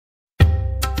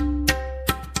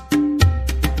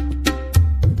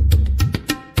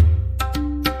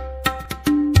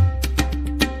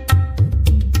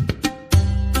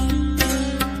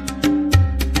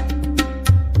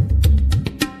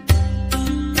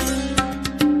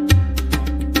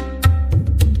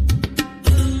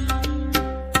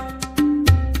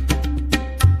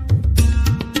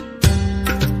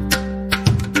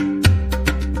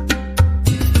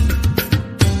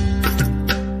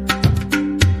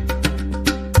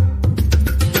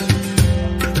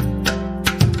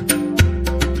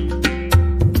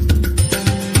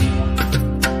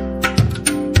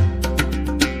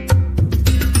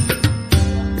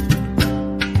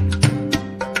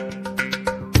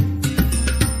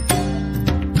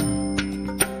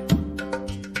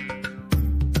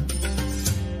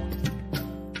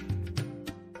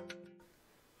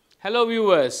Hello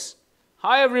viewers.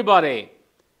 Hi everybody.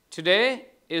 Today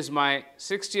is my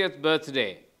 60th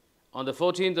birthday on the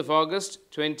 14th of August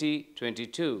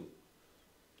 2022.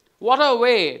 What a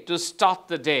way to start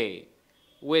the day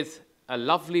with a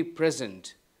lovely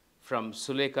present from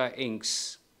Sulekha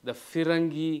Inks, the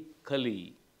Firingi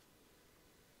Kali.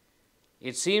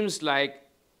 It seems like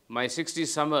my 60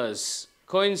 summers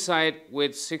coincide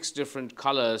with 6 different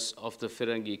colors of the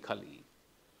Firingi Kali.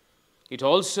 It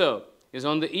also is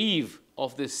on the eve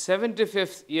of the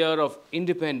 75th year of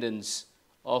independence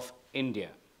of India.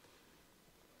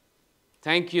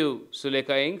 Thank you,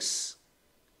 Sulekha Inks,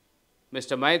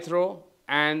 Mr. Maestro,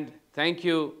 and thank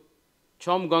you,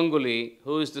 Chom Ganguly,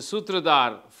 who is the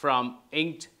Sutradar from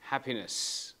Inked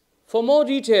Happiness. For more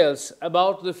details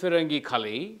about the Firingi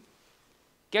Kali,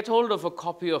 get hold of a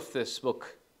copy of this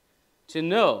book to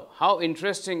know how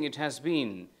interesting it has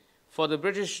been for the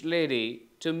British lady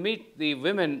to meet the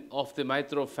women of the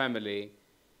Maestro family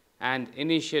and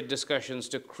initiate discussions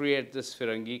to create this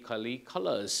Firingi Kali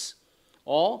colors.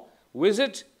 Or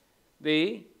visit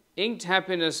the Inked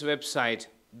Happiness website,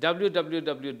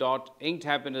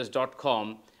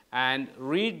 www.inkedhappiness.com, and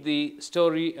read the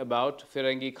story about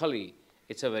Firingi Kali.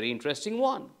 It's a very interesting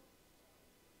one.